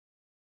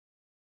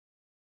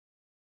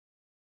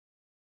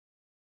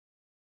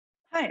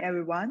Hi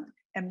everyone,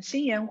 I'm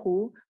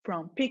Xinyan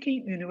from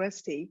Peking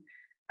University.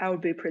 I will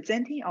be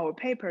presenting our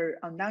paper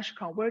on Nash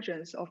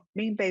Convergence of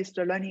mean-based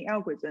learning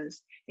algorithms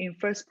in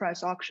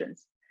first-price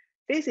auctions.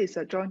 This is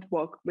a joint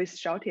work with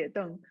Xiaotie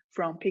Deng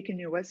from Peking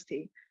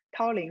University,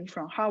 Tao Lin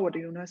from Harvard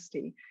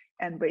University,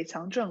 and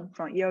Weiqiang Zheng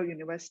from Yale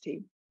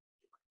University.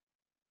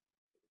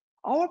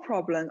 Our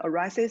problem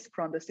arises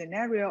from the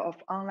scenario of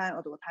online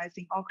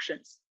advertising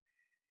auctions,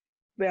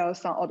 where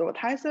some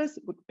advertisers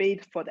would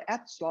bid for the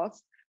ad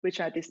slots which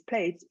are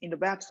displayed in the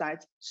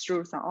website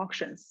through some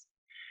auctions.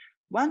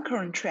 One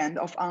current trend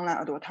of online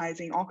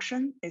advertising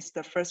auction is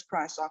the first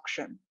price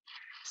auction.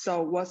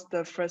 So what's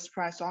the first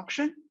price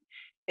auction?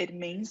 It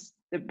means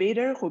the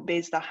bidder who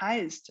bids the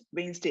highest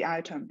wins the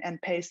item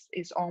and pays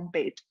its own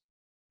bid.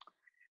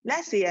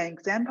 Let's see an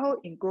example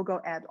in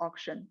Google ad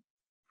auction.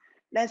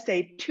 Let's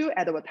say two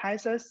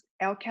advertisers,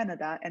 L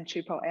Canada and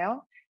Triple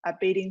L, are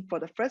bidding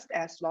for the first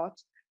ad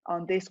slot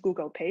on this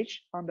Google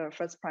page on the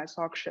first price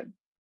auction.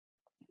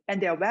 And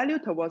their value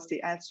towards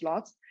the ad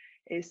slots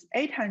is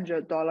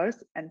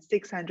 $800 and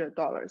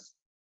 $600.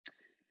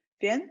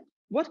 Then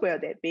what will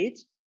they bid?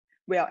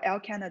 Will L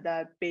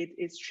Canada bid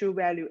its true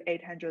value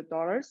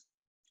 $800?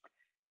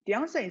 The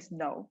answer is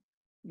no,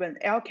 when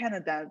L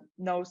Canada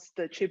knows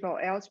the Triple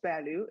L's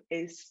value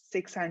is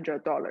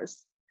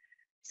 $600.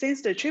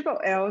 Since the Triple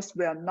L's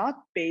will not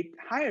bid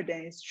higher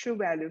than its true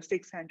value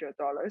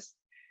 $600,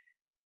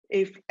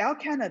 if L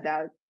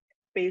Canada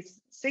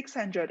bids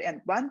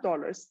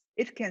 $601,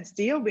 it can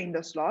still win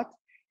the slot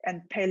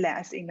and pay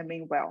less in the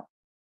meanwhile.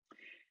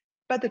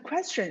 But the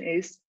question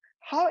is,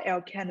 how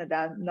L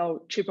Canada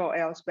know Triple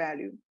L's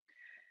value?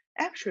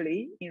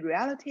 Actually, in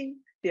reality,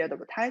 the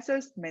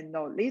advertisers may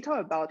know little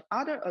about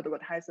other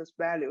advertisers'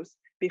 values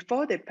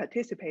before they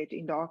participate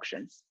in the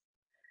auctions.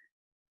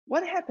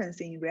 What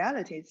happens in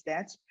reality is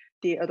that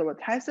the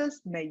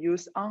advertisers may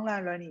use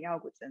online learning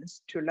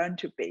algorithms to learn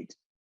to bid.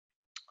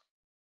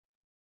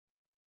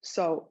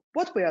 So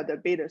what will the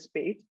bidders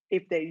bid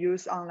if they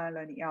use online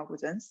learning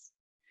algorithms?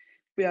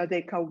 Will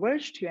they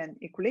converge to an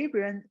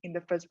equilibrium in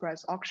the first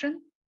price auction?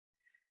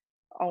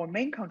 Our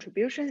main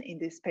contribution in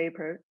this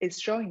paper is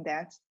showing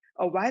that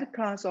a wide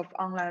class of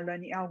online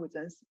learning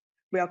algorithms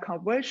will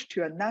converge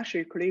to a Nash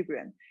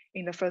equilibrium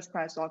in the first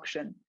price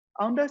auction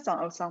under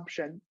some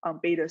assumption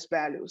on bidders'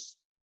 values.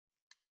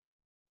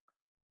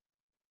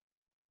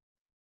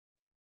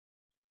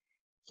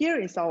 Here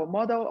is our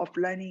model of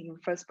learning in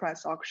first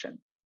price auction.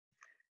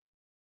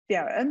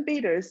 There are n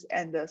bidders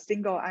and a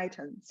single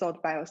item sold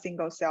by a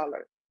single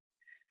seller.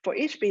 For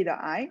each bidder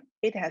I,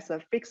 it has a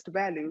fixed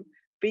value,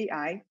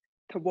 Vi,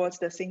 towards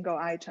the single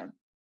item,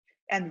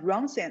 and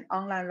runs an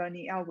online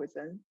learning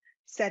algorithm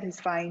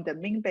satisfying the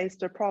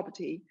mean-based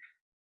property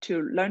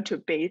to learn to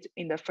bid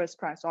in the first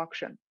price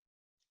auction.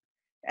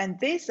 And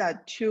these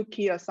are two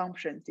key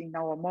assumptions in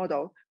our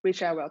model,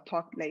 which I will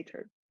talk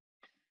later.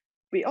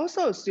 We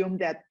also assume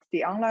that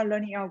the online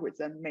learning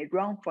algorithm may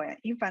run for an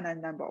infinite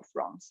number of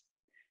runs.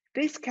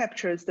 This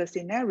captures the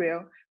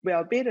scenario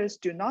where bidders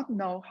do not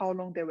know how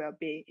long they will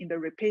be in the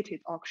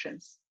repeated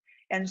auctions.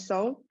 And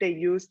so they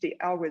use the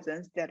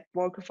algorithms that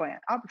work for an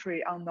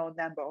arbitrary unknown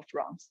number of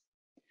rounds.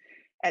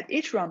 At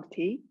each round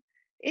T,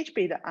 each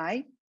bidder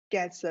I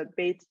gets a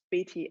bid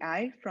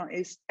BTI from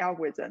its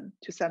algorithm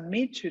to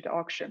submit to the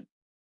auction.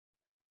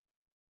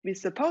 We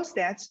suppose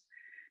that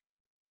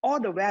all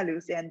the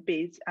values and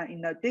bids are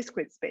in a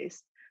discrete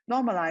space,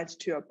 normalized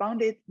to a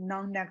bounded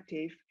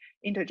non-negative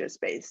integer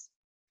space.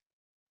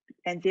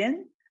 And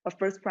then a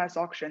first price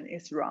auction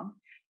is run,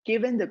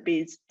 given the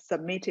bids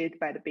submitted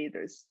by the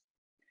bidders.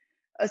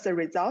 As a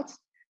result,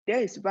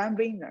 there is one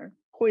winner,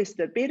 who is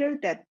the bidder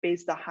that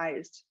bids the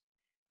highest.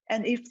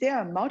 And if there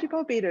are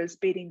multiple bidders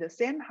bidding the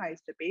same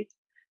highest bid,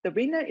 the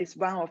winner is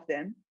one of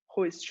them,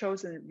 who is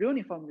chosen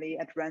uniformly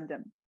at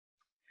random.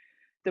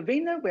 The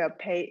winner will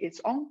pay its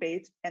own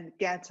bid and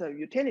get a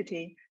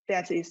utility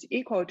that is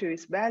equal to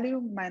its value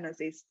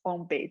minus its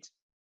own bid,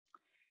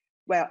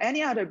 while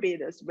any other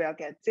bidders will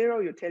get zero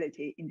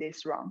utility in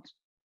this round.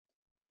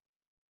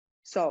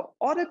 So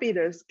all the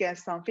bidders get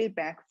some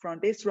feedback from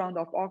this round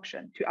of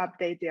auction to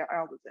update their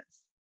algorithms.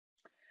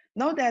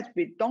 Note that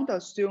we don't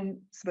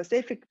assume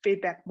specific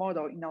feedback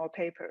model in our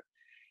paper,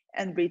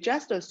 and we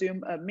just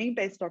assume a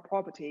mean-based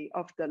property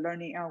of the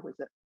learning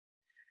algorithm.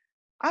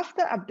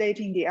 After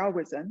updating the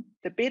algorithm,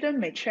 the bidder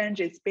may change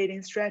its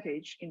bidding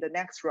strategy in the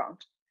next round.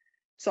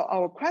 So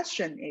our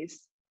question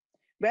is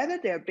whether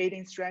their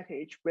bidding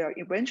strategy will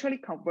eventually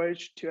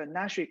converge to a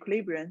Nash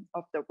equilibrium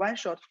of the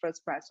one-shot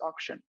first price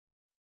auction.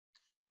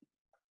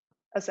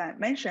 As I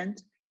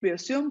mentioned, we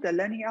assume the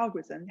learning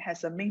algorithm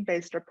has a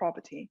mean-based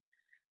property,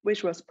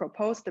 which was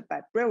proposed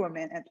by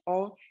Brewerman et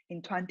al.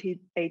 In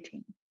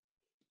 2018.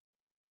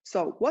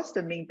 So what's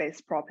the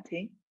mean-based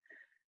property?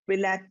 We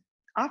let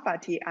alpha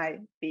ti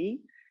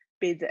b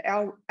be the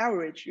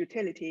average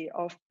utility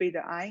of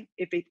bidder I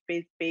if it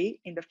bids b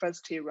in the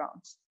first two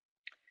rounds.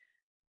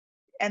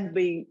 And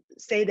we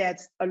say that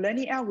a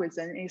learning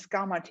algorithm is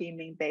gamma t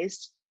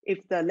mean-based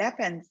if the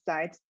left-hand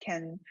side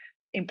can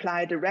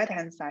imply the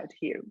right-hand side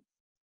here.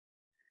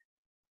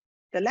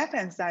 The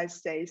left-hand side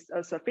says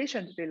a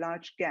sufficiently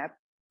large gap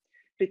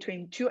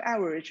between two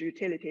average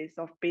utilities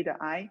of beta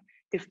I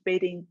if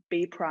bidding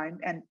B prime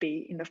and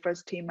B in the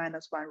first T-1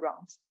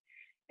 rounds.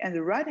 And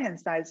the right-hand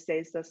side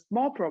says a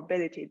small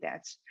probability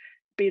that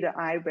beta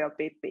I will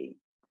beat B.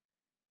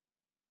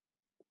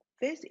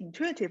 This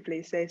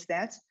intuitively says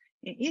that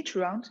in each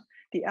round,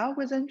 the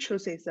algorithm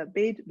chooses a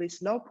bid with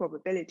low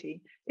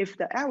probability if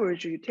the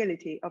average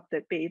utility of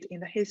the bid in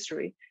the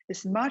history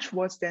is much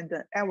worse than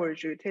the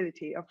average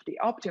utility of the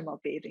optimal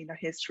bid in the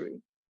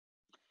history.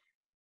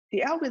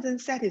 The algorithm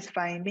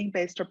satisfying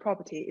mean-based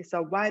property is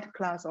a wide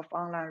class of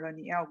online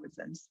learning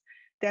algorithms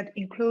that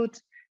include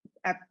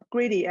a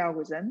greedy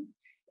algorithm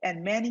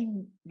and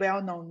many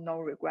well-known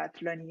no-regret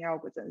learning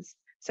algorithms,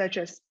 such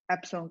as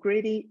epsilon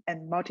greedy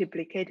and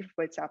multiplicative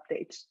weights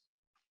updates.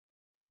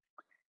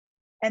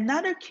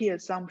 Another key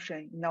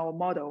assumption in our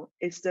model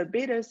is the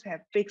bidders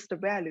have fixed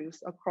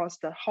values across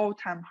the whole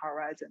time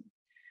horizon.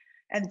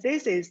 And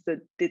this is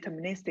the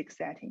deterministic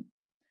setting.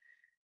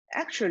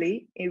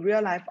 Actually, in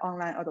real-life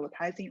online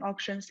advertising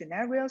auction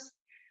scenarios,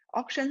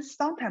 auctions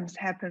sometimes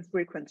happen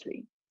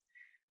frequently,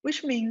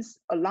 which means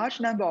a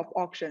large number of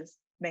auctions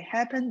may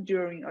happen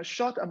during a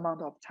short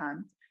amount of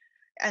time,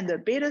 and the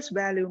bidder's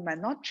value might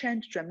not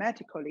change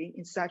dramatically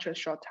in such a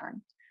short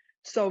time.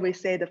 So we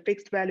say the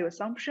fixed value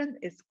assumption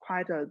is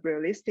quite a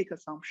realistic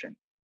assumption.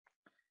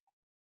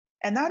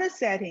 Another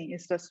setting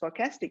is the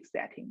stochastic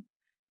setting,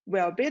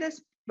 where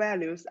bidders'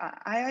 values are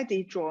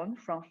IID drawn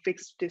from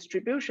fixed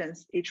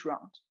distributions each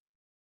round.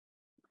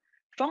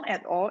 Feng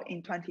et al.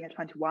 In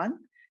 2021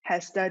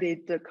 has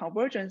studied the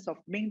convergence of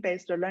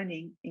mean-based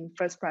learning in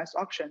first price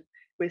auction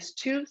with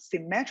two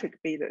symmetric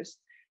bidders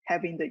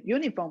having the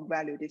uniform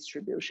value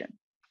distribution.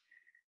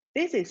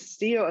 This is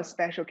still a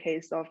special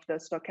case of the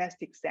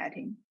stochastic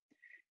setting,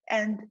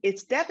 and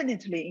it's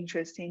definitely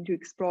interesting to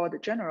explore the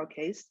general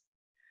case.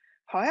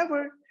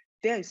 However,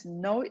 there is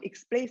no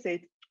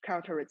explicit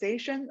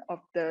characterization of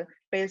the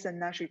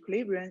Bayes-Nash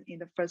equilibrium in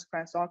the first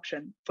price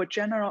auction for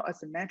general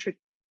asymmetric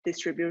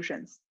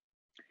distributions.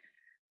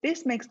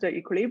 This makes the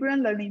equilibrium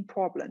learning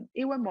problem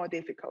even more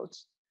difficult.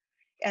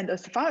 And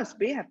as far as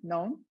we have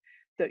known,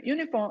 the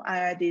uniform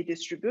IID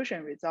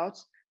distribution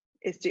results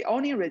is the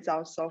only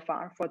result so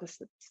far for the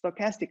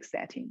stochastic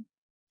setting.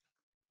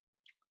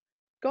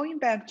 Going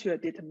back to a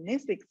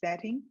deterministic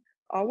setting,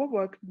 our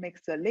work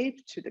makes a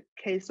leap to the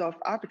case of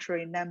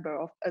arbitrary number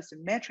of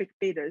asymmetric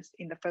bidders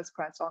in the first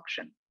price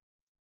auction.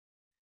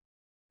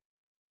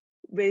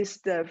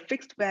 With the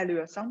fixed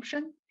value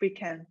assumption, we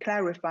can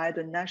clarify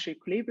the Nash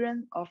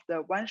equilibrium of the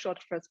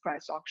one-shot first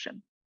price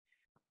auction.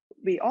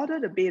 We order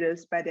the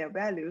bidders by their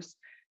values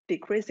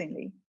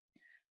decreasingly.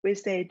 We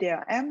say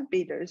their M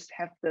bidders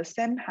have the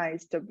same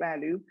highest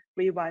value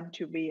V1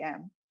 to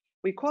Vm.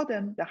 We call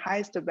them the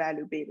highest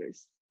value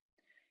bidders.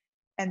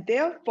 And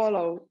there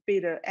follow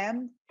bidder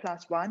M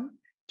plus 1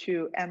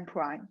 to M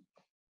prime,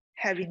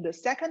 having the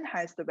second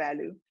highest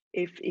value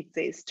if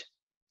exist.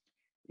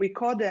 We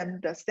call them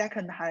the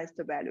second highest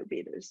value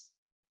bidders.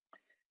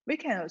 We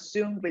can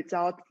assume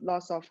without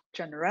loss of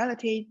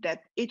generality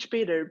that each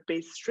bidder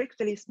bids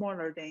strictly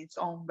smaller than its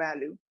own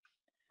value.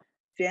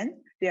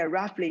 Then there are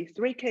roughly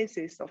 3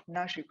 cases of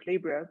Nash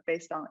equilibrium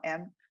based on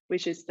M,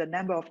 which is the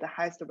number of the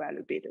highest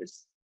value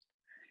bidders.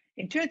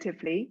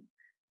 Intuitively,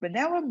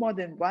 whenever more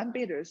than one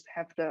bidders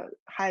have the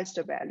highest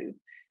value,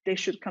 they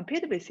should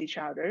compete with each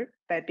other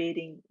by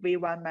bidding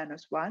V1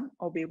 minus 1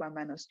 or V1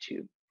 minus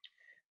 2,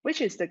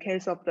 which is the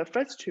case of the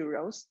first 2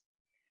 rows.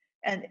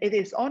 And it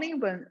is only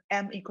when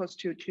M equals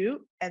to 2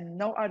 and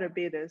no other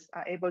bidders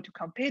are able to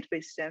compete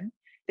with them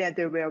that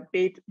they will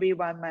bid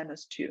V1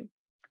 minus 2,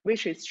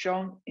 which is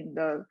shown in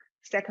the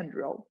second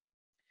row.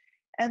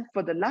 And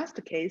for the last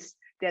case,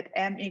 that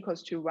M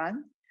equals to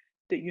 1,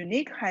 the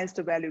unique highest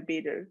value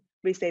bidder,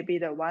 we say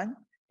bidder 1,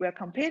 will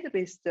compete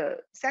with the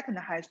second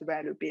highest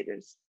value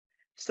bidders.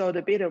 So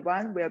the bidder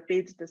 1 will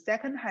bid the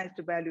second highest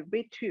value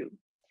V2.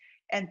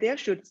 And there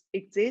should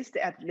exist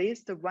at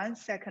least one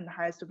second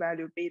highest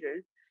value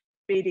bidder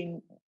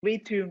bidding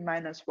V2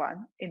 minus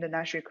 1 in the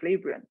Nash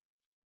equilibrium.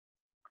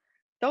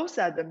 Those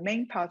are the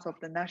main parts of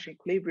the Nash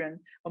equilibrium,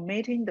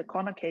 omitting the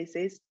corner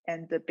cases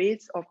and the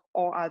bids of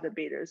all other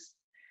bidders,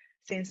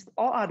 since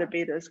all other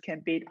bidders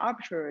can bid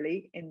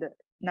arbitrarily in the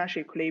Nash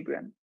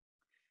equilibrium.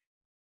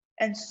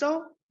 And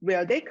so,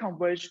 will they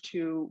converge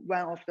to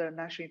one of the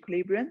Nash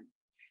equilibrium?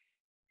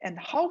 And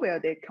how will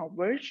they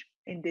converge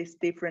in these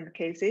different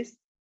cases?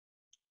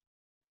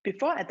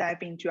 Before I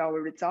dive into our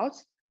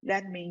results,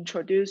 let me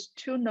introduce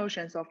 2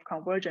 notions of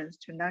convergence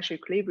to Nash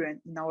equilibrium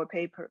in our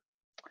paper.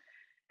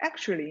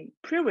 Actually,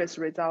 previous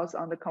results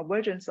on the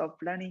convergence of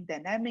learning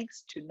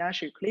dynamics to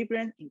Nash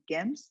equilibrium in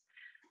games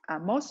are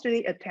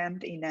mostly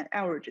attempted in an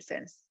average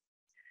sense.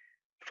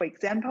 For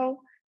example,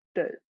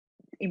 the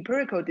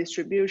empirical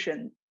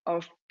distribution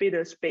of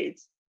bidders'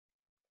 bids.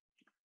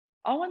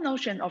 Our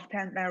notion of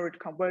time-measured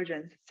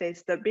convergence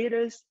says the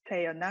bidders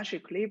play a Nash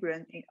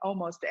equilibrium in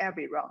almost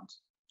every round.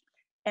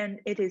 And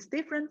it is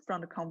different from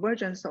the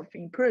convergence of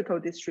empirical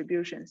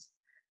distributions,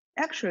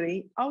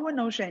 Actually, our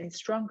notion is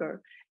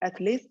stronger, at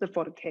least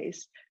for the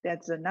case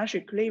that the Nash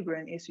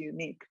equilibrium is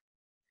unique.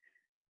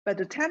 But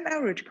the time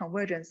average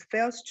convergence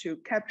fails to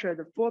capture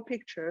the full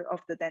picture of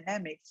the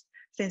dynamics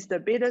since the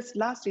beta's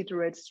last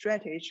iterate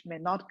strategy may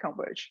not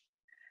converge.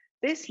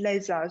 This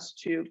leads us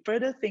to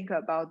further think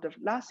about the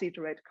last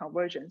iterate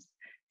convergence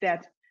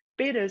that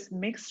beta's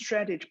mixed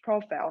strategy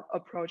profile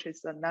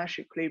approaches the Nash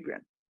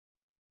equilibrium.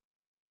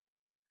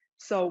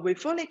 So we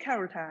fully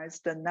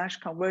characterize the Nash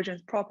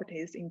convergence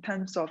properties in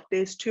terms of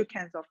these two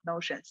kinds of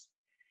notions,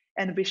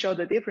 and we show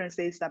the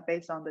differences are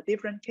based on the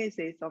different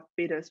cases of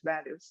beta's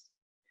values.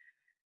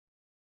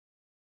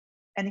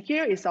 And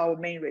here is our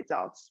main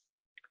results.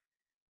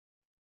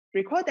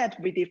 Recall that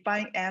we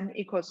define M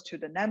equals to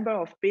the number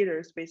of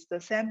betas with the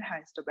same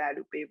highest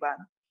value B1.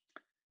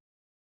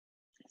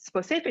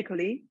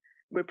 Specifically,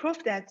 we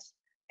prove that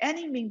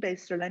any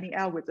mean-based learning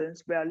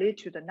algorithms will lead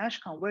to the Nash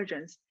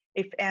convergence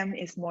if M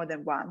is more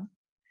than 1.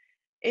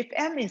 If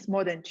M is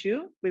more than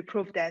 2, we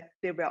prove that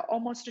they will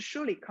almost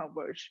surely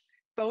converge,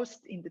 both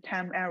in the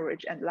time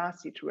average and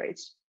last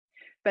iterates.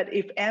 But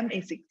if M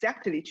is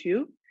exactly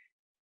 2,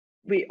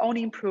 we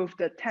only prove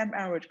the time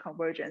average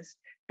convergence,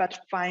 but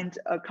find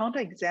a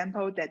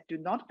counterexample that do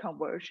not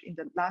converge in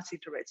the last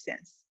iterate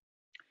sense.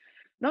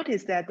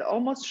 Notice that the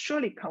almost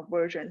surely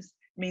convergence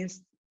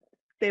means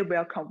they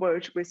will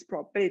converge with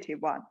probability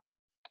 1.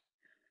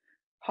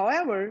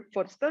 However,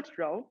 for the third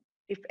row,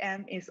 if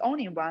M is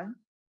only 1,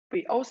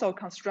 we also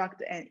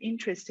construct an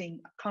interesting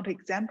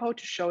counterexample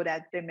to show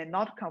that they may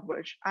not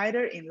converge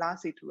either in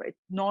last iterate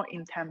nor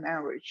in time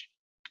average.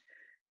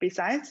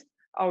 Besides,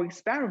 our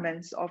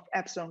experiments of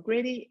epsilon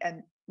greedy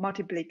and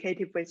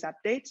multiplicative weight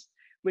updates,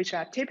 which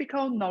are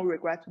typical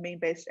no-regret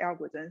mean-based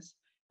algorithms,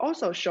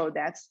 also show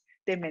that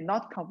they may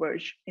not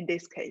converge in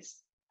this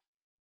case.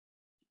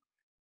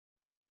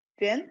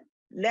 Then,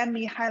 let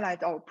me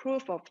highlight our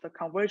proof of the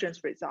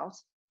convergence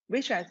results,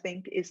 which I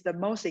think is the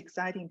most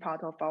exciting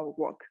part of our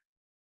work.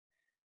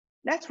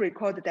 Let's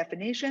recall the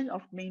definition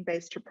of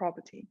mean-based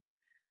property.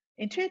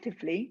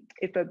 Intuitively,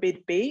 if a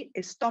bit B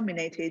is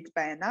dominated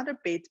by another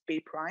bit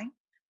B prime,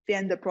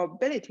 then the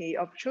probability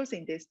of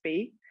choosing this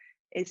B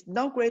is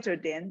no greater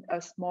than a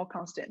small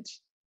constant.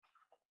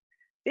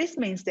 This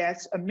means that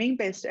a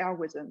mean-based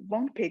algorithm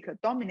won't pick a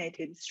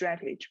dominated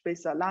strategy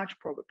with a large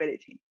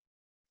probability.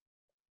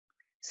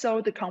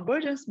 So the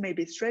convergence may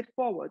be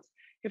straightforward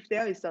if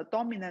there is a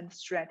dominant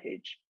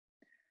strategy.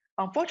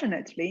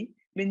 Unfortunately,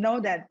 we know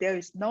that there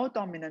is no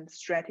dominant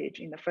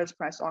strategy in the first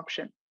price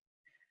auction.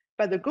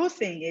 But the good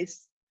thing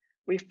is,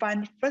 we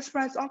find first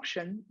price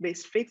auction with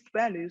fixed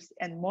values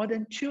and more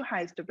than 2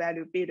 highest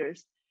value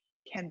bidders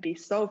can be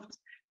solved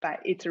by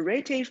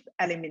iterative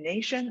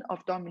elimination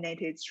of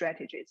dominated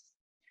strategies,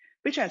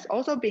 which has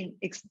also been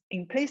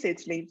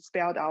implicitly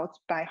spelled out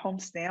by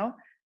Holmes-Snell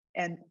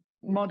and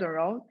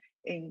Moderow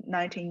in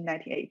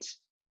 1998.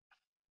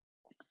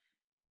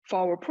 For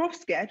our proof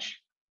sketch,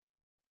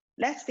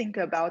 let's think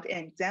about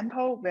an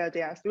example where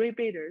there are 3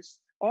 bidders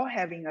all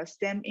having a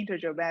same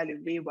integer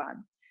value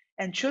V1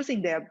 and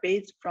choosing their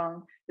bids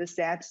from the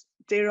sets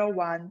 0,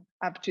 1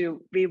 up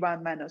to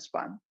V1 minus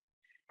 1.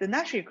 The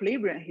Nash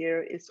equilibrium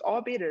here is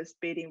all bidders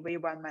bidding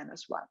V1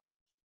 minus 1.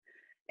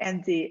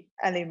 And the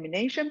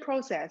elimination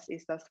process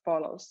is as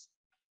follows.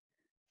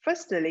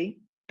 Firstly,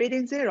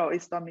 bidding 0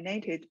 is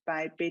dominated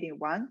by bidding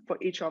 1 for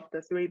each of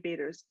the 3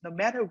 bidders, no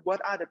matter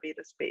what other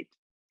bidders bid.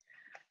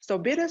 So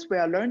bidders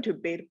will learn to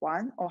bid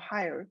 1 or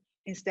higher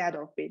instead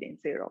of bidding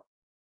 0.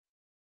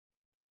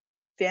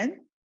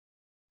 Then,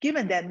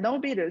 given that no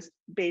bidders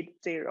bid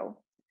 0,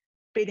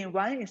 bidding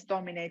 1 is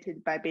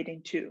dominated by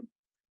bidding 2.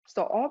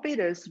 So all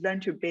bidders learn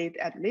to bid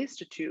at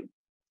least 2.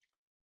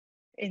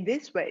 In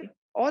this way,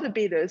 all the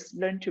bidders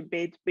learn to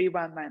bid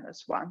V1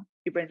 minus 1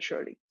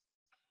 eventually.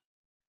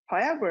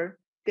 However,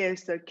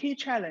 there's a key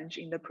challenge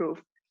in the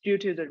proof due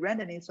to the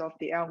randomness of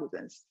the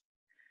algorithms.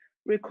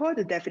 Recall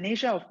the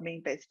definition of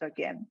mean-based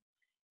again.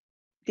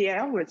 The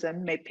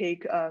algorithm may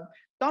pick a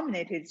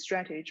dominated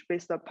strategy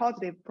with a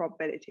positive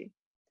probability.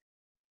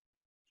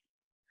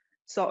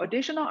 So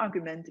additional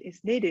argument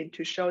is needed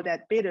to show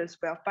that bidders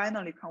will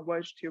finally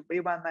converge to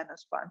V1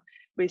 minus 1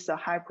 with a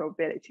high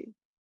probability.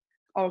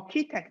 Our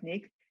key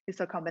technique is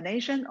a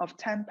combination of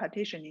time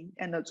partitioning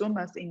and the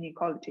Zoomer's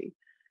inequality,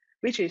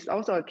 which is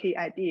also a key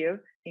idea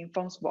in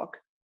Feng's work.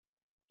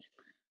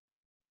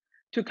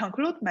 To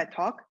conclude my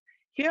talk,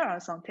 here are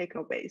some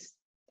takeaways.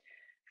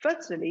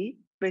 Firstly,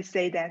 we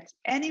say that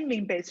any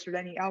mean-based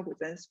learning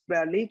algorithms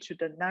will lead to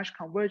the Nash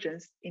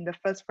convergence in the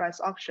first price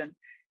auction,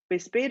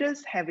 with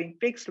bidders having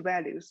fixed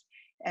values,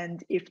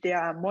 and if there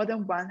are more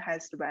than 1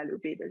 highest value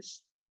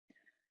bidders.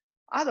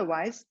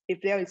 Otherwise,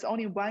 if there is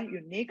only 1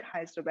 unique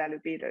highest value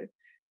bidder,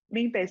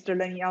 mean-based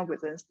learning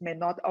algorithms may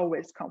not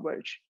always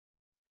converge.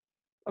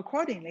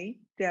 Accordingly,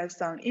 there are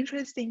some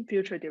interesting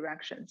future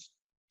directions.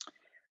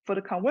 For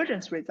the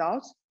convergence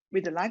results,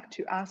 we'd like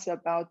to ask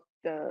about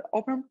the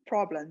open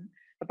problem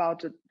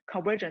about the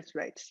convergence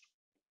rates.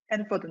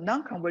 And for the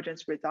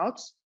non-convergence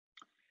results,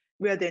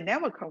 will they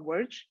never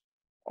converge,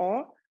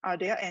 or are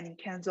there any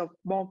kinds of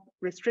more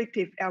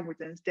restrictive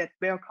algorithms that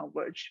will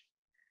converge?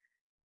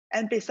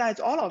 And besides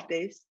all of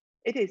this,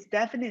 it is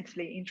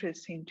definitely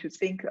interesting to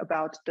think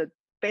about the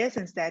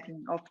Bayesian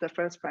setting of the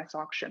first price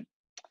auction.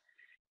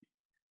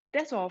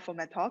 That's all for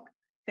my talk.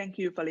 Thank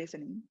you for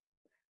listening.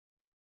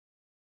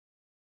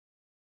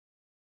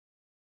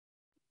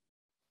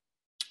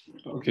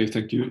 Okay,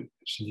 thank you,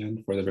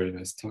 Xinyan, for the very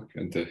nice talk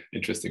and the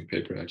interesting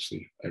paper.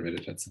 Actually, I read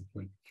it at some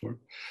point before.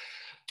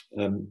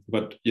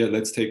 But yeah,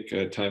 let's take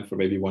time for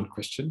maybe one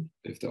question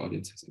if the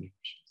audience has any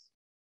questions.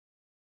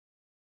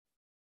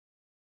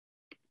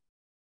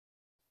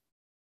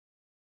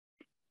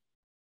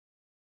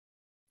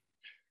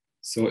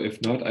 So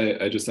if not,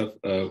 I just have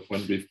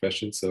one brief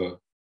question. So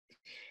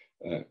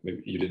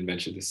maybe you didn't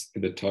mention this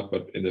in the talk,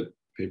 but in the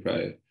paper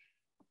I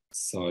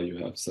saw you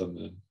have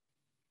some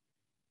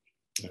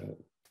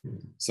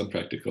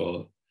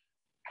practical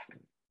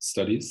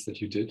studies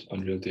that you did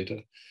on real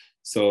data.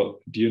 So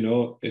do you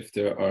know if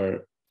there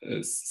are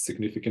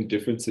significant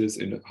differences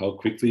in how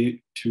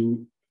quickly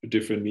two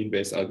different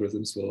mean-based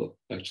algorithms will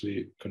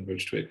actually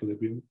converge to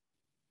equilibrium?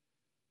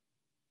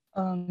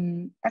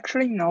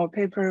 Actually, in our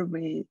paper,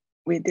 we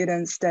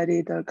didn't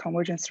study the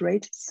convergence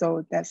rate,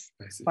 so that's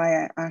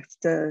why I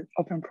asked the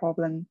open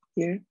problem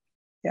here.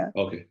 Yeah.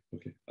 Okay.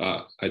 Okay.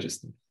 I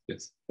just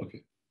yes.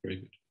 Okay.